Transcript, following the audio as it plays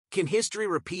Can history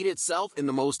repeat itself in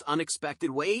the most unexpected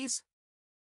ways?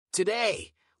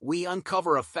 Today, we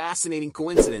uncover a fascinating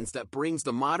coincidence that brings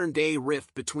the modern-day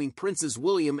rift between Princes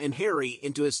William and Harry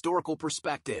into historical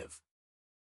perspective.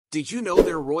 Did you know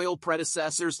their royal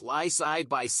predecessors lie side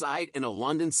by side in a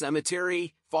London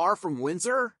cemetery, far from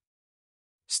Windsor?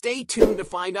 Stay tuned to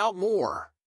find out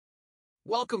more.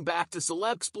 Welcome back to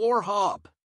Celeb Explore Hub.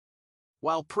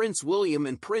 While Prince William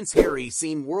and Prince Harry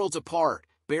seem worlds apart,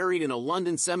 buried in a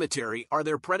London cemetery are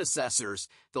their predecessors,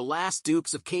 the last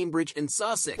Dukes of Cambridge and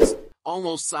Sussex,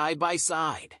 almost side by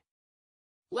side.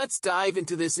 Let's dive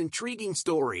into this intriguing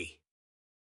story.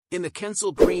 In the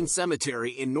Kensal Green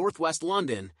Cemetery in northwest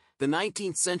London, the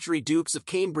 19th century Dukes of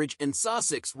Cambridge and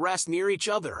Sussex rest near each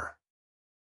other.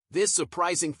 This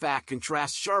surprising fact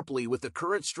contrasts sharply with the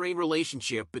current strained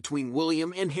relationship between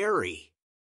William and Harry.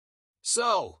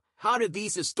 So, how did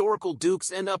these historical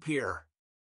dukes end up here?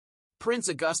 Prince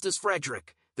Augustus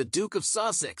Frederick, the Duke of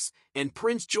Sussex, and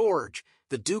Prince George,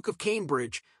 the Duke of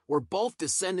Cambridge, were both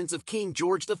descendants of King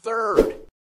George III.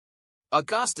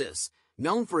 Augustus,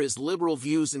 known for his liberal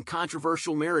views and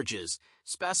controversial marriages,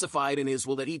 specified in his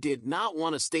will that he did not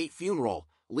want a state funeral,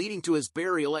 leading to his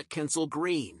burial at Kensal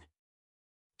Green.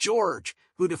 George,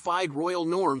 who defied royal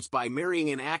norms by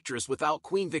marrying an actress without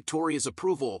Queen Victoria's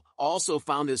approval, also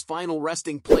found his final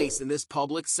resting place in this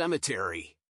public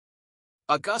cemetery.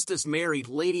 Augustus married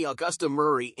Lady Augusta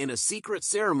Murray in a secret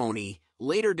ceremony,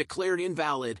 later declared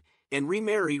invalid, and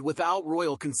remarried without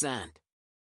royal consent.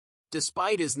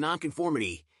 Despite his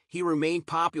nonconformity, he remained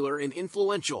popular and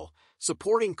influential,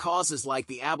 supporting causes like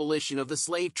the abolition of the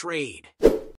slave trade.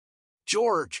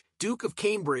 George, Duke of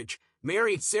Cambridge,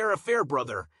 married Sarah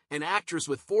Fairbrother, an actress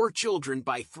with 4 children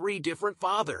by 3 different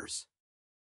fathers.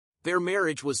 Their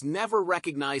marriage was never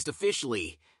recognized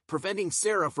officially, preventing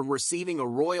Sarah from receiving a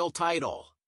royal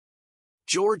title.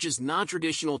 George's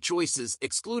non-traditional choices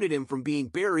excluded him from being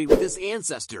buried with his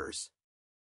ancestors.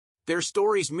 Their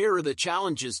stories mirror the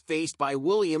challenges faced by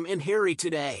William and Harry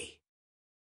today.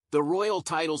 The royal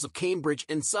titles of Cambridge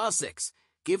and Sussex,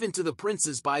 given to the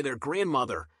princes by their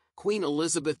grandmother, Queen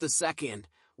Elizabeth II,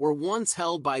 were once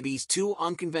held by these 2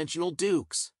 unconventional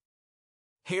dukes.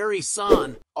 Harry's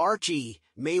son, Archie,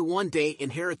 may one day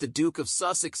inherit the Duke of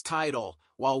Sussex title,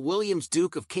 while William's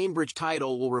Duke of Cambridge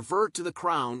title will revert to the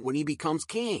crown when he becomes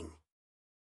king.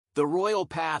 The royal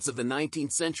paths of the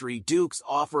 19th century dukes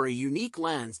offer a unique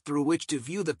lens through which to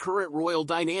view the current royal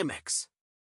dynamics.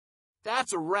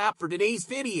 That's a wrap for today's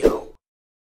video.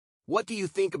 What do you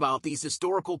think about these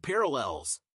historical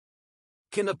parallels?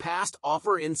 Can the past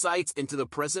offer insights into the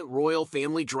present royal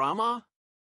family drama?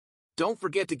 Don't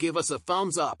forget to give us a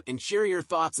thumbs up and share your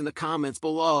thoughts in the comments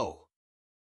below.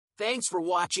 Thanks for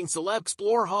watching Celeb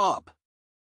Explore Hub.